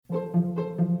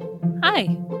Hi,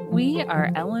 we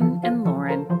are Ellen and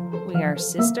Lauren. We are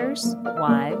sisters,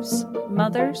 wives,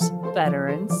 mothers,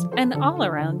 veterans, and all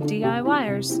around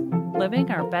DIYers,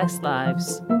 living our best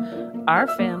lives. Our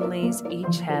families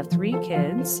each have 3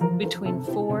 kids between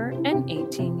 4 and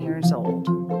 18 years old.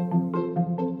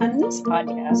 On this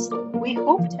podcast, we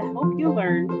hope to help you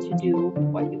learn to do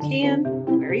what you can,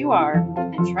 where you are,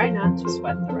 and try not to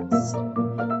sweat the rest.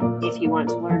 If you want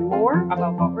to learn more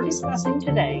about what we're discussing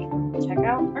today, check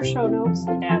out our show notes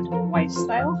at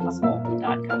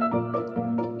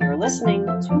wifestylehustle.com. You're listening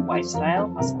to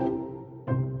Wifestyle Hustle.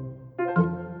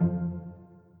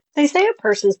 They say a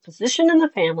person's position in the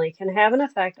family can have an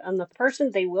effect on the person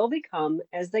they will become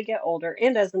as they get older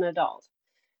and as an adult.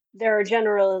 There are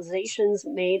generalizations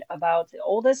made about the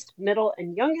oldest, middle,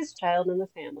 and youngest child in the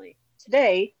family.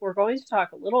 Today, we're going to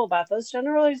talk a little about those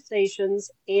generalizations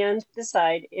and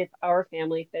decide if our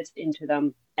family fits into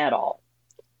them at all.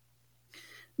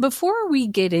 Before we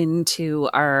get into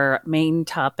our main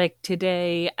topic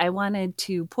today, I wanted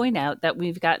to point out that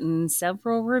we've gotten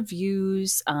several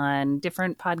reviews on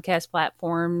different podcast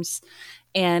platforms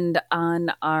and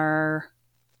on our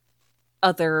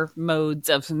other modes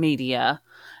of media.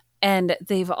 And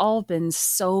they've all been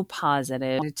so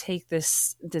positive. To take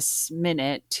this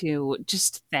minute to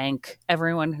just thank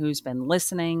everyone who's been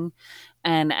listening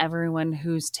and everyone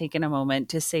who's taken a moment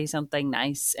to say something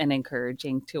nice and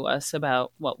encouraging to us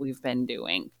about what we've been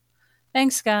doing.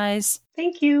 Thanks, guys.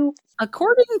 Thank you.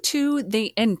 According to the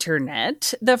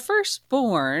internet, the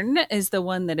firstborn is the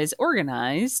one that is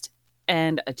organized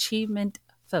and achievement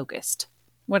focused.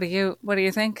 What do you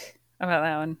think about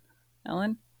that one,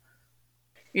 Ellen?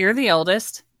 You're the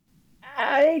oldest.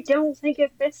 I don't think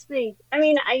it fits me.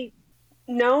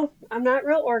 No, I'm not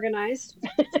real organized.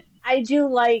 I do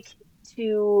like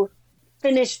to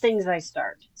finish things I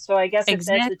start. So I guess if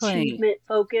that's achievement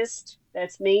focused,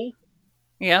 that's me.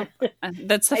 Yep.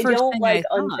 That's the first thing I don't like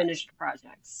unfinished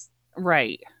projects.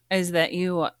 Right. Is that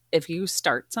if you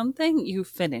start something, you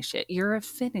finish it. You're a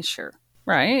finisher,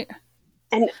 right?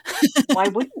 And why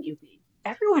wouldn't you be?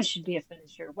 Everyone should be a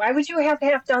finisher. Why would you have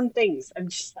half-done things?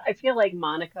 I feel like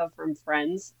Monica from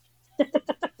Friends.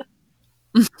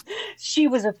 She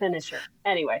was a finisher.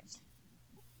 Anyway,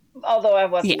 although I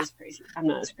wasn't as crazy. I'm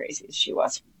not as crazy as she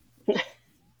was.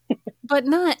 But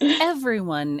not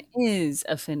everyone is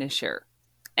a finisher.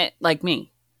 Like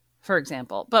me, for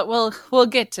example. But we'll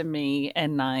get to me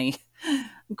and my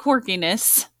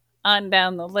quirkiness on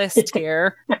down the list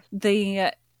here.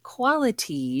 The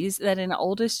qualities that an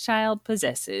oldest child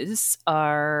possesses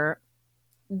are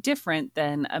different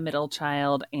than a middle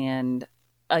child and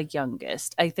a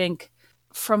youngest. I think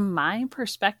from my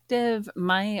perspective,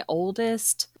 my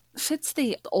oldest fits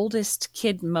the oldest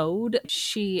kid mode.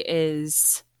 She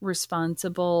is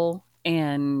responsible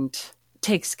and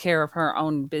takes care of her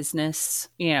own business,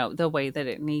 the way that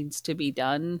it needs to be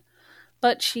done.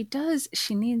 But she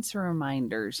needs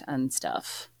reminders and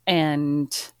stuff.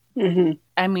 And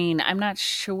I mean, I'm not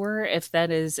sure if that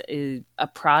is a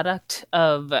product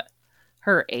of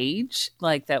her age,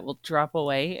 like that will drop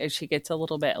away as she gets a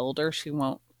little bit older. She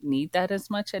won't need that as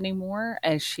much anymore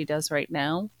as she does right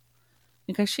now,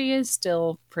 because she is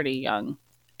still pretty young.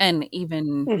 And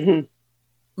even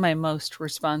my most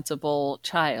responsible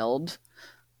child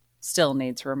still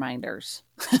needs reminders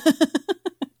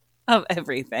of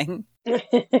everything.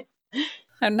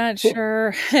 I'm not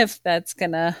sure if that's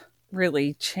gonna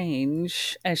really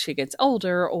change as she gets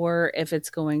older or if it's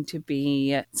going to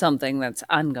be something that's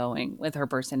ongoing with her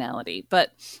personality.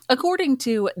 But according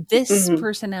to this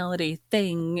personality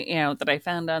thing, that I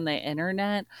found on the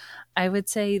internet, I would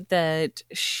say that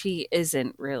she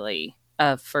isn't really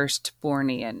a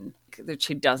firstbornian, that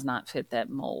she does not fit that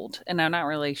mold. And I'm not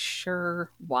really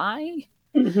sure why.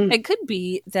 It could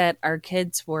be that our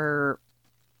kids were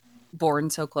born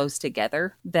so close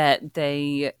together that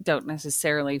they don't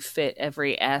necessarily fit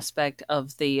every aspect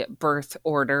of the birth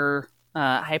order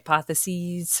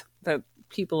hypotheses that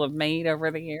people have made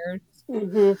over the years.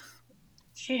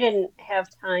 She didn't have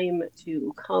time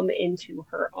to come into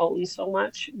her own so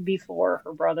much before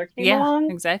her brother came along.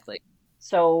 Yeah, exactly.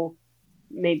 So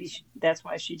maybe that's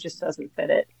why she just doesn't fit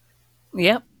it.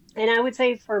 Yep. And I would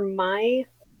say for my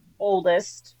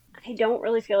oldest, I don't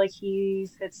really feel like he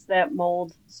fits that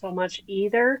mold so much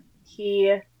either.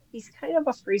 He's kind of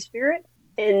a free spirit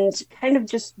and kind of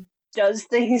just does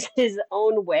things his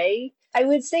own way. I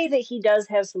would say that he does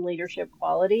have some leadership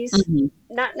qualities,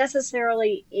 not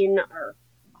necessarily in our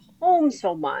home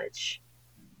so much,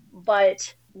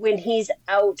 but when he's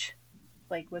out,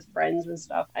 like with friends and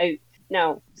stuff,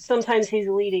 sometimes he's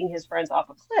leading his friends off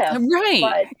a cliff.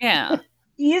 Right. Yeah.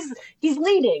 he's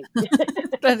leading.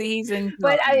 But he's in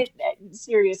But charge.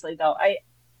 seriously though, I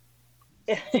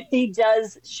he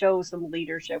does show some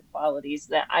leadership qualities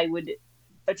that I would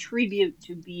attribute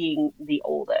to being the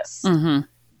oldest. Mm-hmm.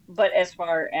 But as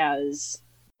far as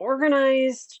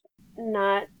organized,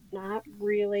 not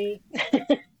really.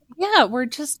 Yeah, we're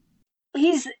just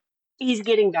He's he's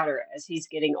getting better as he's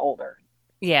getting older.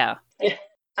 yeah.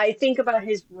 I think about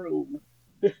his room.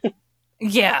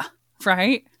 Yeah.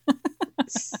 Right?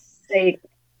 Say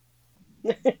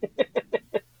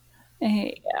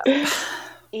Yeah.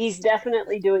 he's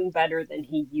definitely doing better than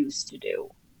he used to do.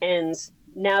 And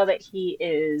now that he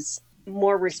is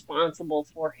more responsible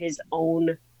for his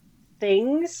own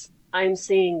things, I'm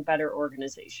seeing better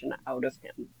organization out of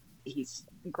him. He's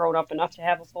grown up enough to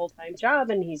have a full-time job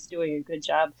and he's doing a good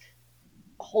job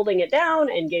holding it down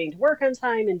and getting to work on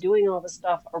time and doing all the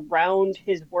stuff around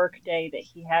his work day that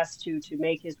he has to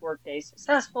make his work day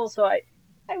successful. So I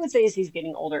would say as he's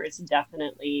getting older, it's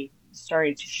definitely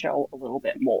starting to show a little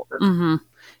bit more. Mm-hmm.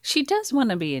 She does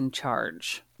want to be in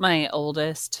charge. My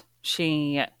oldest,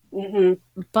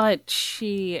 but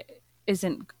she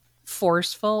isn't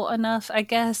forceful enough, I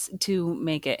guess, to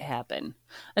make it happen,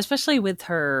 especially with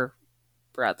her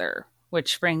brother,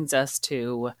 which brings us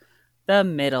to the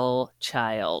middle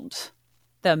child.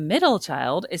 The middle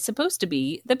child is supposed to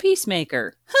be the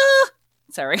peacemaker.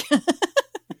 Sorry.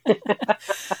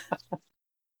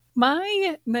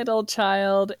 My middle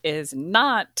child is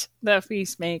not the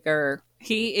peacemaker.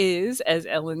 He is, as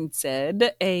Ellen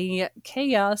said, a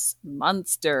chaos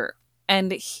monster.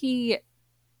 And he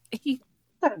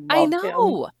I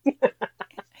know.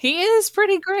 He is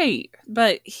pretty great,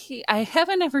 but I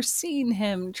haven't ever seen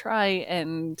him try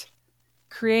and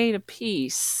create a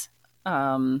peace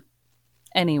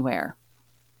anywhere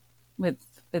with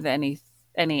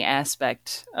any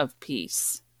aspect of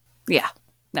peace. Yeah.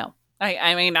 No.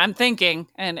 I mean, I'm thinking,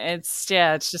 and it's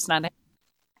just not.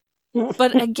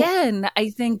 But again, I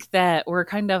think that we're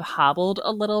kind of hobbled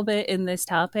a little bit in this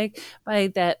topic by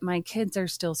that my kids are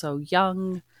still so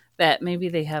young that maybe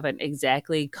they haven't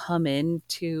exactly come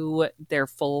into their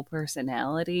full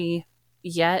personality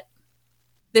yet.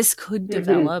 This could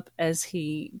develop as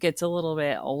he gets a little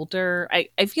bit older.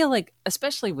 I feel like,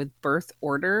 especially with birth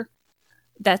order,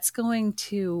 that's going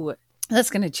to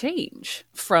change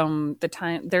from the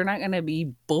time they're not going to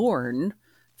be born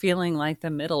feeling like the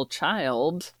middle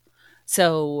child.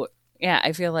 So, yeah,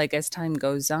 I feel like as time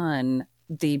goes on,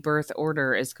 the birth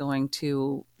order is going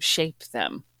to shape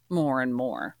them more and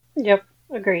more. Yep,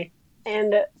 agreed.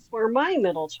 And for my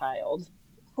middle child,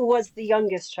 who was the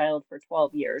youngest child for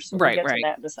 12 years, so we'll get to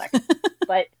that in a second,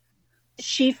 but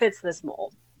she fits this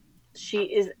mold. She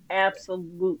is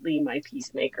absolutely my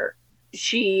peacemaker.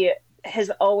 She has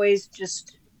always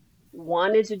just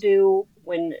wanted to do,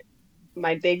 when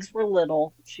my bigs were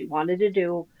little, she wanted to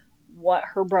do what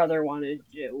her brother wanted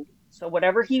to do. So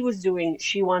whatever he was doing,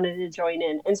 she wanted to join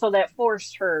in. And so that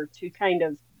forced her to kind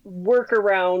of work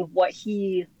around what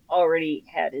he already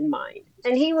had in mind.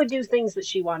 And he would do things that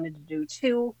she wanted to do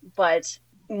too, but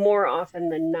more often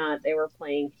than not, they were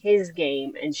playing his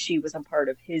game and she was a part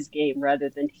of his game rather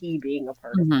than he being a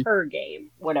part of her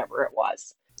game, whatever it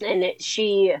was. And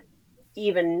she,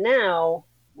 even now,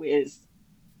 with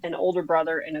an older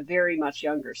brother and a very much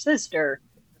younger sister,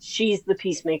 she's the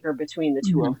peacemaker between the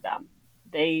two of them.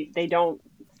 They don't,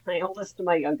 my oldest and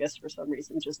my youngest for some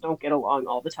reason just don't get along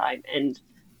all the time. And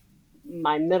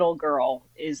my middle girl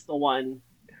is the one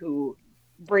who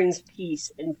brings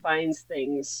peace and finds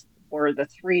things for the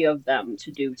three of them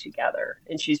to do together.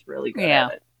 And she's really good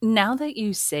at it. Now that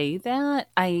you say that,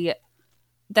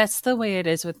 that's the way it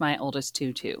is with my oldest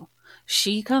too.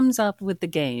 She comes up with the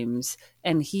games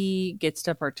and he gets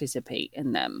to participate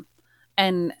in them.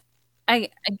 And I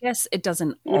guess it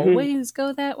doesn't always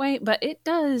go that way, but it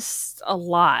does a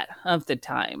lot of the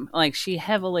time. Like, she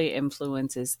heavily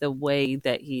influences the way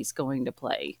that he's going to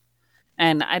play.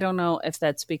 And I don't know if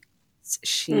that's because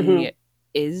she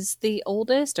is the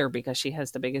oldest or because she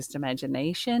has the biggest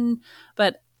imagination,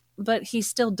 but he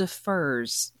still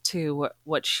defers to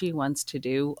what she wants to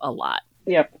do a lot.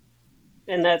 Yep.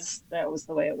 And that was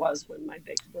the way it was when my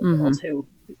big was little too.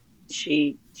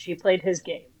 She played his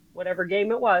game, whatever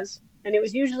game it was. And it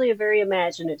was usually a very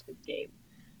imaginative game,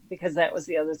 because that was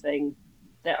the other thing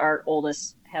that our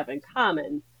oldest have in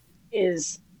common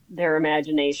is their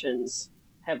imaginations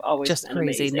have always just been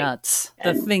crazy amazing. Nuts.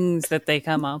 And the things that they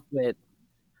come up with.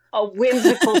 A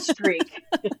whimsical streak.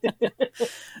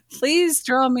 Please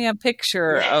draw me a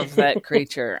picture of that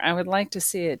creature. I would like to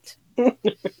see it.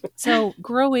 So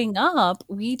growing up,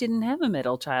 we didn't have a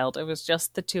middle child. It was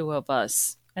just the two of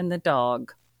us and the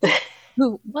dog.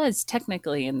 who was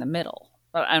technically in the middle,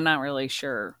 but I'm not really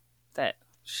sure that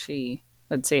she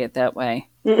would see it that way.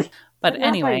 But But not by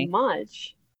anyway,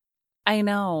 much. I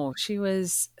know she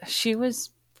was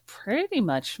pretty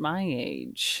much my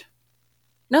age.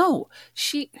 No,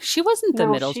 she wasn't the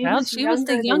No, middle she child. was She was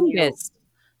the younger than you. youngest.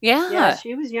 Yeah, Yeah.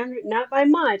 she was younger, not by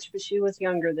much, but she was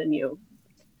younger than you.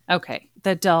 Okay.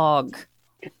 The dog.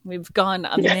 We've gone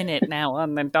a minute now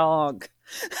on the dog.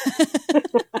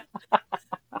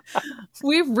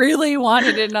 We really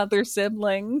wanted another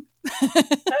sibling.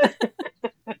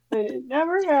 And it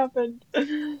never happened.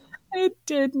 It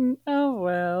didn't. Oh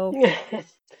well.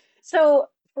 So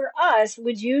for us,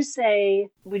 would you say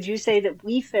that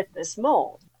we fit this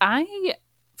mold? I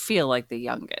feel like the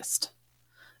youngest.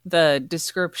 The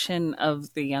description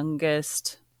of the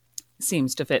youngest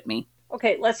seems to fit me.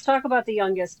 Okay, let's talk about the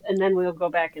youngest and then we'll go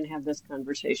back and have this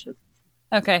conversation.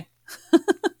 Okay.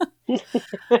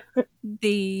 The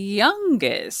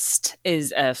youngest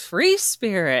is a free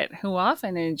spirit who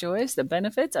often enjoys the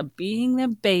benefits of being the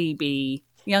baby.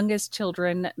 Youngest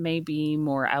children may be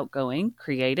more outgoing,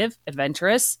 creative,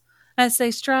 adventurous, as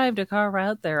they strive to carve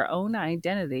out their own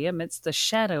identity amidst the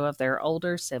shadow of their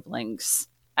older siblings.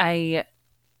 I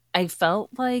I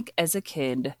felt like as a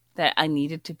kid that I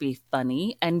needed to be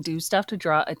funny and do stuff to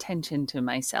draw attention to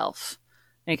myself.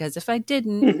 Because if I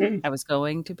didn't, I was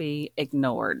going to be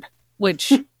ignored.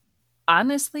 Which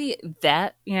honestly,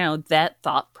 that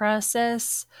thought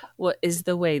process is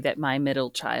the way that my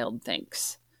middle child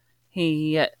thinks.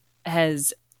 He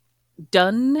has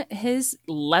done his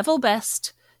level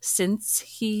best since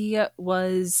he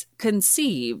was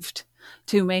conceived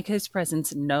to make his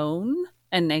presence known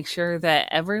and make sure that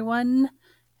everyone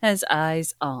has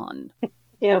eyes on.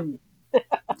 Yeah.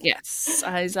 Yes,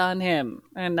 eyes on him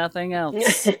and nothing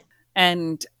else.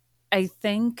 And I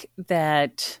think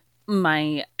that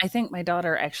my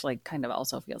daughter actually kind of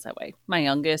also feels that way. My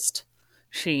youngest,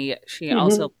 she Hmm.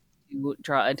 also to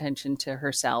draw attention to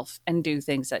herself and do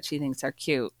things that she thinks are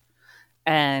cute.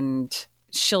 And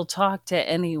she'll talk to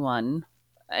anyone,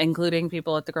 including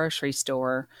people at the grocery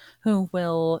store, who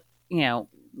will,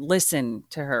 listen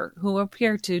to her, who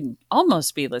appear to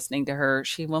almost be listening to her.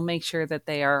 She will make sure that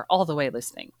they are all the way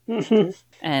listening.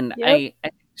 And Yep.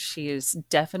 she is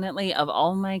definitely, of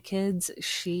all my kids,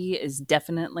 she is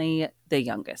definitely the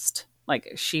youngest.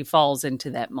 Like, she falls into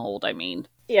that mold, I mean.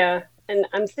 Yeah. And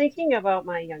I'm thinking about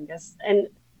my youngest, and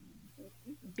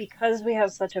because we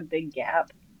have such a big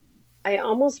gap, I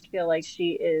almost feel like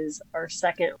she is our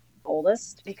second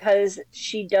oldest because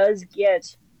she does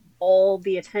get all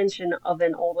the attention of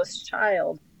an oldest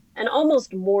child, and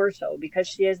almost more so because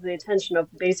she has the attention of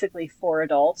basically four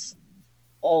adults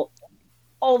all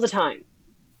all the time.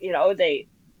 They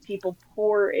people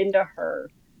pour into her,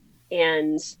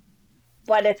 and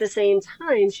but at the same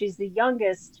time, she's the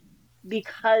youngest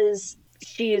because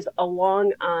she is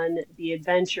along on the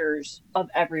adventures of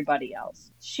everybody else.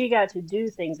 She got to do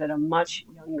things at a much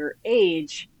younger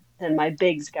age than my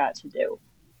bigs got to do.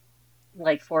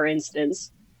 Like, for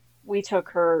instance, we took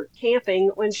her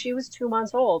camping when she was 2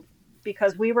 months old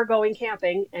because we were going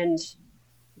camping, and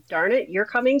darn it, you're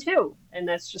coming too. And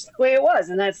that's just the way it was.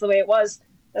 And that's the way it was.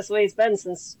 That's the way it's been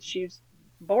since she's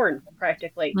born,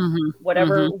 practically. Hmm.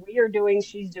 Whatever Hmm. we are doing,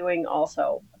 she's doing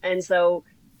also. And so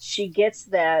she gets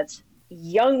that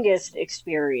youngest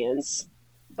experience,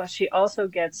 but she also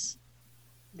gets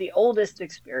the oldest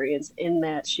experience in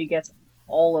that she gets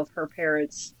all of her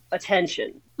parents'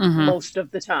 attention Hmm. most of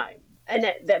the time. And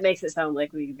that makes it sound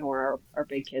like we ignore our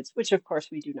big kids, which of course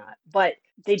we do not. But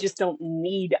they just don't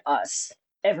need us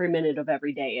every minute of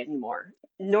every day anymore.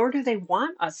 Nor do they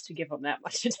want us to give them that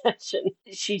much attention.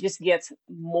 She just gets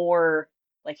more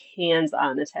like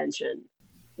hands-on attention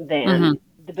Hmm. than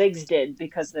the bigs did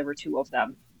because there were two of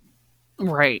them.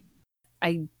 Right.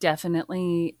 I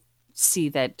definitely see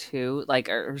that too, like,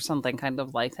 or something kind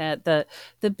of like that.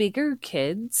 The bigger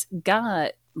kids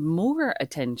got more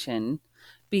attention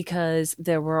because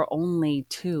there were only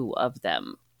two of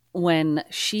them. When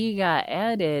she got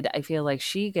added, I feel like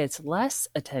she gets less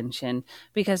attention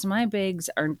because my bigs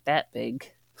aren't that big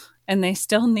and they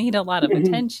still need a lot of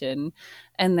attention,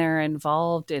 and they're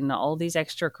involved in all these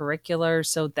extracurriculars,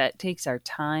 so that takes our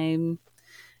time,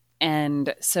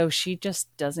 and so she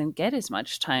just doesn't get as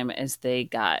much time as they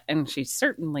got. And she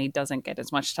certainly doesn't get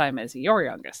as much time as your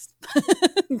youngest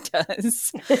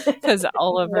does. Because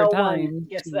all of her No one time,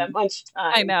 gets that much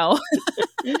I time. know,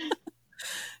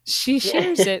 she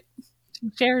shares it. She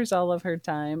shares all of her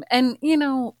time. And,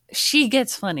 she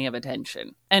gets plenty of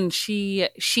attention. And she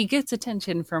gets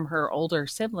attention from her older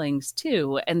siblings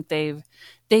too. And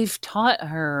they've taught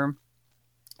her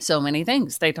so many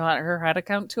things. They taught her how to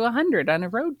count to 100 on a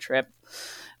road trip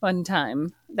one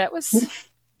time. That was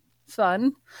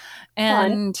fun. Fun.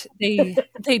 And they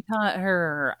taught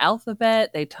her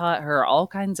alphabet, they taught her all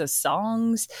kinds of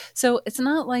songs. So it's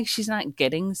not like she's not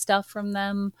getting stuff from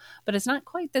them, but it's not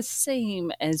quite the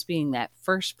same as being that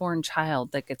firstborn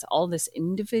child that gets all this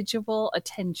individual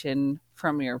attention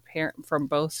from your parent, from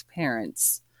both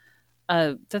parents.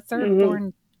 The Hmm.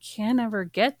 thirdborn can't ever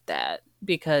get that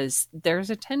because there's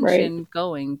Right. attention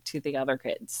going to the other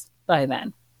kids by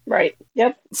then. Right.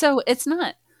 Yep. So it's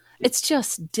not, it's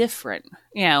just different.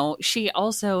 You know, she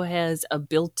also has a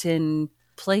built in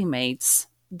playmates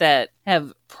that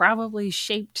have probably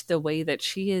shaped the way that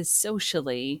she is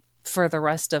socially for the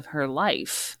rest of her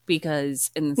life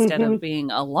because instead Hmm. of being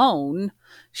alone,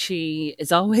 she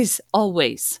is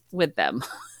always with them,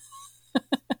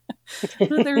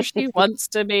 whether she wants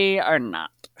to be or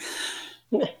not.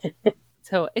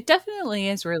 So it definitely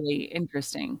is really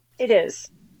interesting. It is.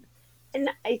 And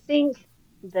I think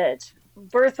that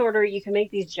birth order, you can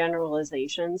make these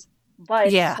generalizations,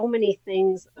 but Yeah. so many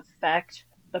things affect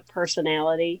the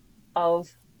personality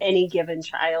of any given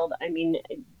child. I mean,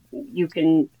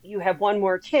 you have one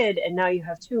more kid and now you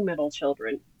have two middle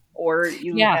children, or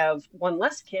you Yeah. have one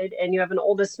less kid and you have an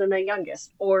oldest and a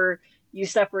youngest, or you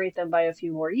separate them by a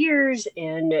few more years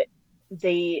and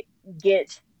they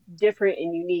get different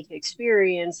and unique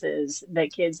experiences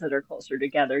that kids that are closer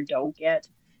together don't get.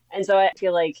 And so I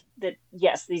feel like that,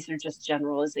 yes, these are just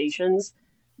generalizations,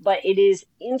 but it is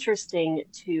interesting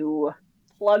to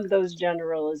plug those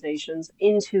generalizations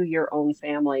into your own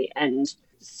family and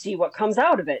see what comes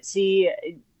out of it. See,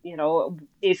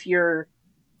 if your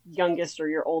youngest or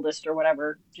your oldest or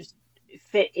whatever just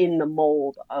fit in the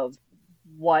mold of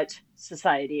what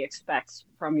society expects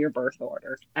from your birth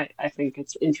order. I think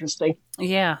it's interesting.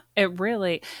 Yeah, it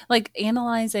really, like,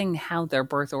 analyzing how their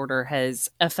birth order has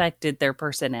affected their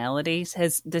personalities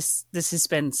has this has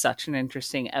been such an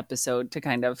interesting episode to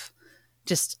kind of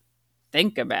just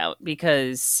think about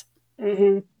because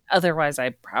Hmm. otherwise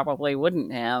I probably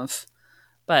wouldn't have.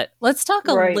 But let's talk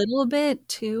a Right. little bit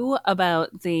too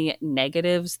about the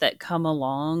negatives that come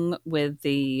along with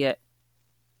the,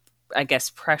 I guess,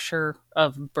 pressure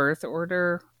of birth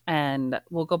order, and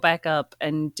we'll go back up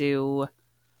and do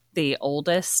the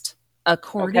oldest. Okay.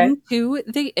 According to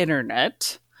the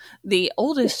internet, the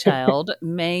oldest child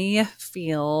may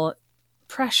feel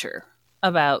pressure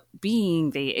about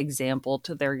being the example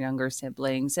to their younger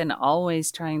siblings and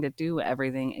always trying to do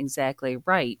everything exactly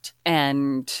right.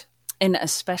 And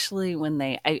especially when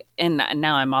and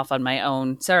now I'm off on my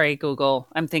own. Sorry, Google.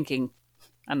 I'm thinking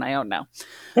on my own now.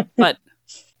 But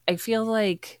I feel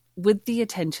like with the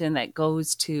attention that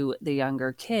goes to the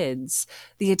younger kids,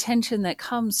 the attention that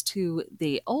comes to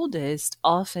the oldest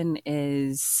often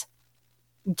is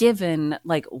given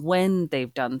like when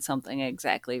they've done something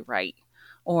exactly right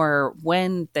or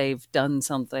when they've done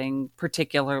something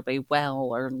particularly well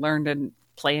or learned to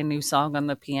play a new song on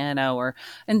the piano, or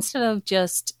instead of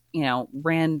just,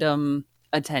 random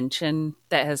attention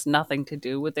that has nothing to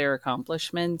do with their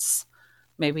accomplishments,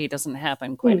 maybe it doesn't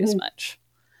happen quite as Hmm. much.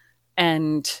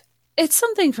 And it's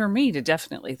something for me to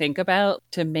definitely think about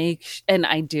to and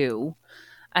I do.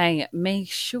 I make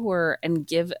sure and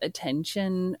give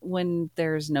attention when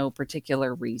there's no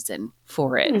particular reason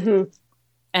for it. Hmm.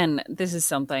 And this is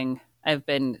something I've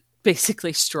been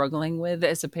basically struggling with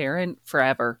as a parent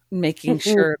forever, making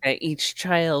sure that each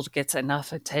child gets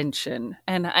enough attention.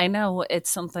 And I know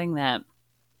it's something that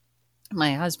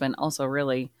my husband also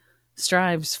really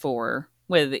strives for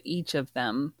with each of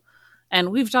them. And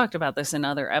we've talked about this in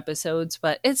other episodes,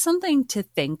 but it's something to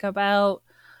think about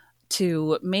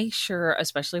to make sure,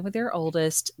 especially with your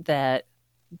oldest, that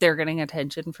they're getting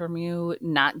attention from you,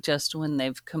 not just when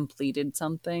they've completed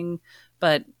something,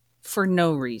 but for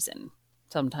no reason,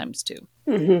 sometimes too.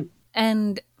 Hmm.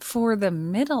 And for the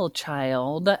middle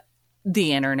child,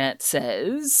 the internet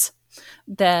says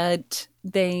that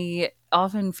they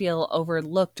often feel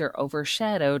overlooked or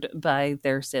overshadowed by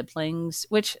their siblings,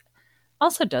 which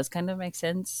also does kind of make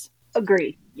sense.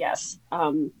 Agree. Yes.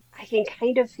 I can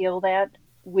kind of feel that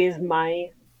with my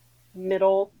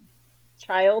middle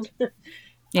child.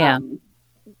 Yeah. Um,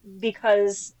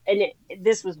 because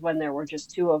this was when there were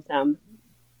just two of them.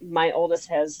 My oldest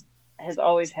has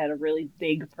always had a really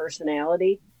big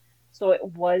personality, so it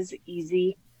was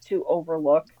easy to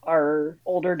overlook our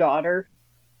older daughter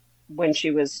when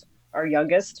she was our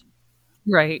youngest,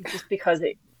 Right. just because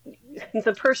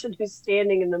the person who's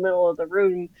standing in the middle of the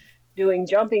room doing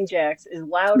jumping jacks is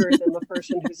louder than the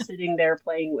person who's sitting there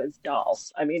playing with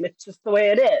dolls. I mean, it's just the way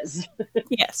it is.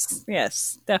 Yes.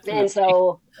 Yes. And Definitely.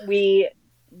 so we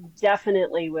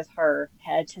definitely with her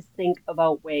had to think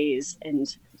about ways and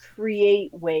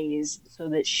create ways so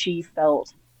that she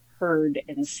felt heard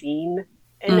and seen.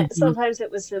 And Hmm. sometimes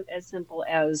it was as simple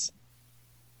as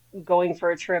going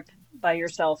for a trip by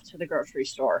yourself to the grocery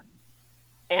store.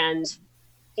 And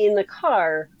in the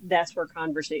car, that's where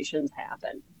conversations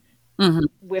happen. Hmm.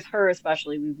 With her,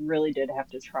 especially, we really did have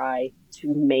to try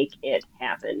to make it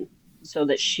happen so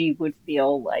that she would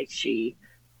feel like she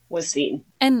was seen.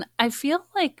 And I feel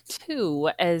like, too,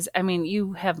 as I mean,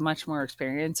 you have much more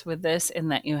experience with this in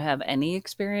that you have any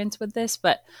experience with this.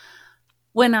 But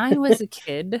when I was a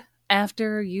kid,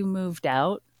 after you moved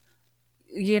out,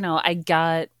 I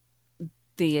got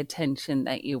the attention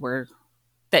that you were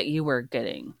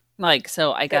getting. Like,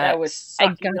 so That I was I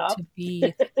sucking up.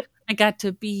 I got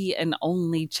to be an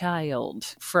only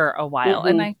child for a while.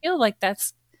 And Hmm. I feel like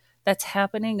that's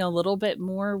happening a little bit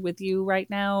more with you right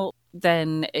now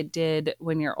than it did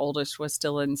when your oldest was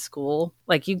still in school.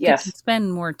 Like, you get to Yes,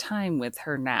 spend more time with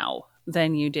her now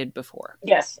than you did before.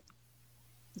 yes,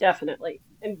 definitely.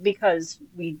 And because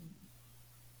we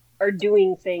are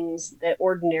doing things that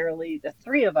ordinarily the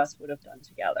three of us would have done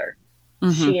together.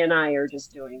 Hmm. She and I are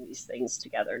just doing these things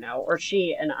together now, or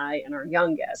she and I and our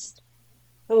youngest,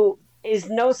 who is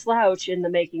no slouch in the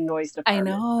making noise I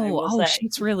department, I know. will Oh, say.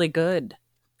 she's really good.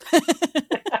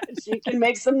 She can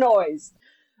make some noise,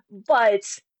 but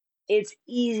it's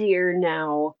easier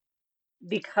now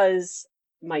because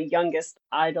my youngest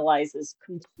idolizes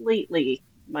completely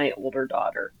my older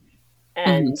daughter.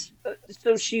 Mhm. And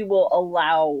so she will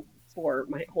allow for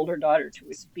my older daughter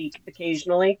to speak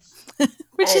occasionally.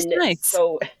 Which is And nice.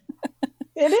 so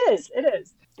it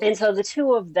is. And so the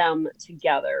two of them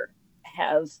together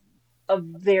have a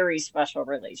very special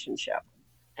relationship.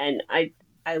 And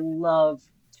I love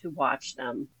to watch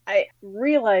them. I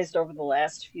realized over the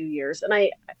last few years, and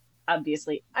I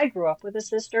obviously I grew up with a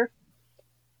sister,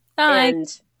 Hi.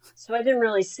 and so I didn't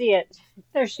really see it.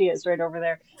 There she is, right over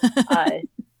there. Uh,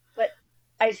 but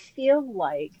I feel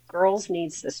like girls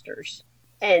need sisters,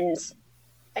 and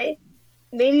I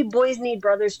maybe boys need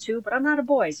brothers too. But I'm not a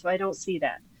boy, so I don't see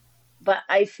that. But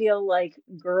I feel like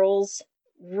girls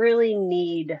really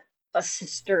need a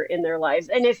sister in their lives.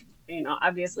 And if,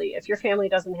 obviously, if your family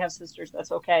doesn't have sisters,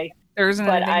 that's okay. There isn't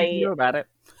But anything you can do about it.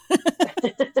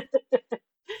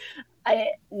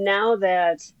 now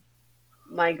that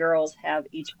my girls have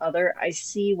each other, I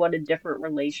see what a different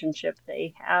relationship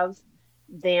they have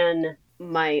than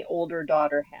my older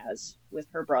daughter has with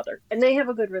her brother. And they have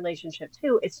a good relationship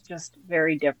too. It's just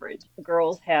very different.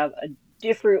 Girls have a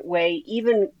different way,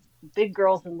 even big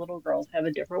girls and little girls have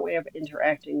a different way of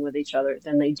interacting with each other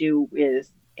than they do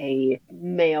with a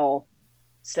male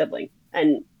sibling.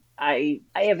 And I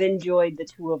have enjoyed the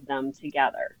two of them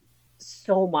together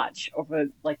so much over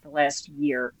like the last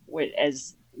year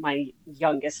as my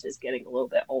youngest is getting a little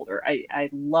bit older. I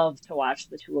love to watch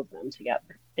the two of them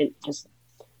together.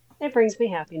 It brings me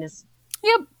happiness.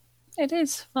 Yep. It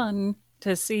is fun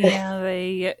to see how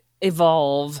they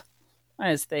evolve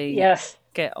as they Yes.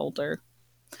 get older.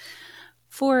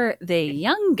 For the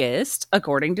youngest,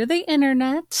 according to the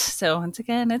internet, so once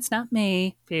again, it's not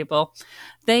me, people,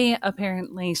 they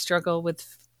apparently struggle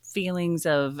with feelings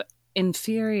of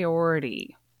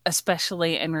inferiority,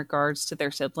 especially in regards to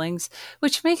their siblings,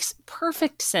 which makes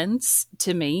perfect sense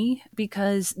to me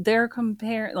because they're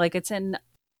like it's an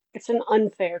It's an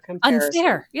unfair comparison.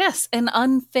 unfair, yes, an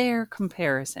unfair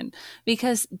comparison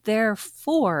because they're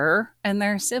four and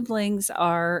their siblings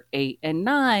are 8 and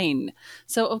 9.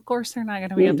 So, of course, they're not going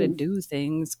to be able to Hmm. do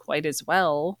things quite as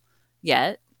well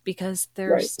yet because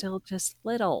they're Right. still just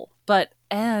little. But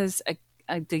as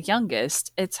the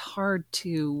youngest, it's hard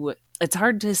to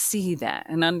see that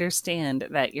and understand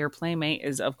that your playmate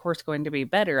is, of course, going to be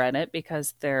better at it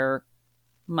because they're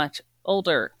much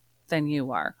older than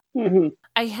you are. Hmm.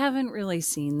 I haven't really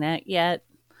seen that yet,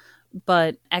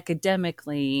 but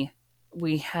academically,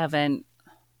 we haven't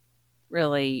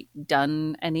really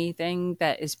done anything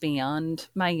that is beyond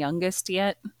my youngest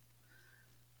yet.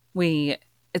 We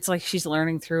It's like she's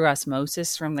learning through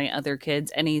osmosis from the other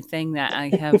kids. Anything that I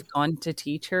have gone to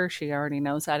teach her, she already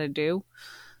knows how to do.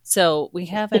 So we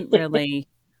haven't really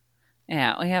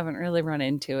run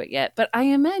into it yet, but I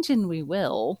imagine we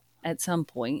will at some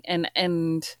point.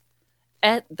 And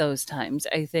at those times,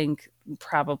 I think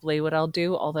probably what I'll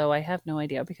do, although I have no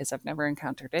idea because I've never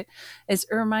encountered it, is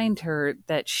remind her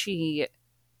that she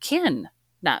can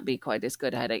not be quite as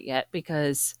good at it yet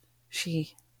because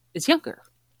she is younger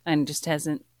and just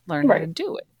hasn't learned how to Right.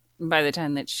 do it. And by the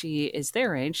time that she is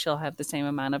their age, she'll have the same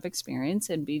amount of experience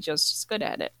and be just as good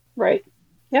at it. Right.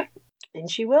 Yep. And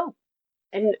she will.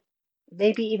 And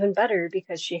maybe even better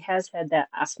because she has had that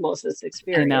osmosis I know.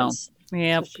 experience. So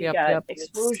Yep, she yep, got yep.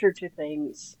 exposure to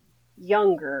things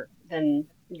younger than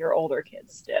your older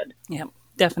kids did. Yep,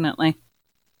 definitely.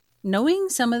 Knowing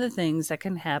some of the things that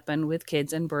can happen with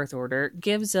kids in birth order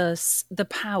gives us the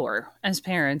power as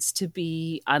parents to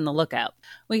be on the lookout.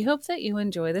 We hope that you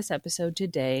enjoy this episode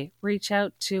today. Reach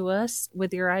out to us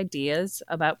with your ideas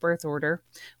about birth order.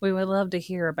 We would love to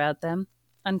hear about them.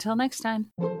 Until next time.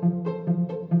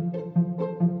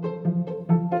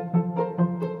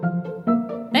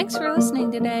 Thanks for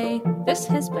listening today. This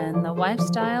has been the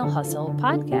Lifestyle Hustle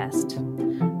Podcast.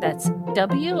 That's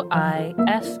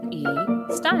WIFE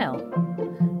Style.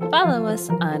 Follow us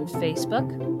on Facebook,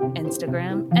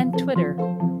 Instagram, and Twitter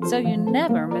so you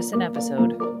never miss an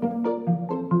episode.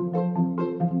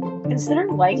 Consider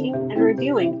liking and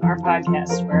reviewing our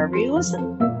podcast wherever you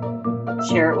listen.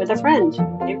 Share it with a friend.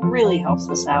 It really helps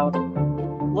us out.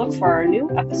 Look for our new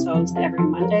episodes every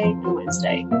Monday and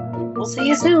Wednesday. We'll see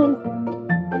you soon.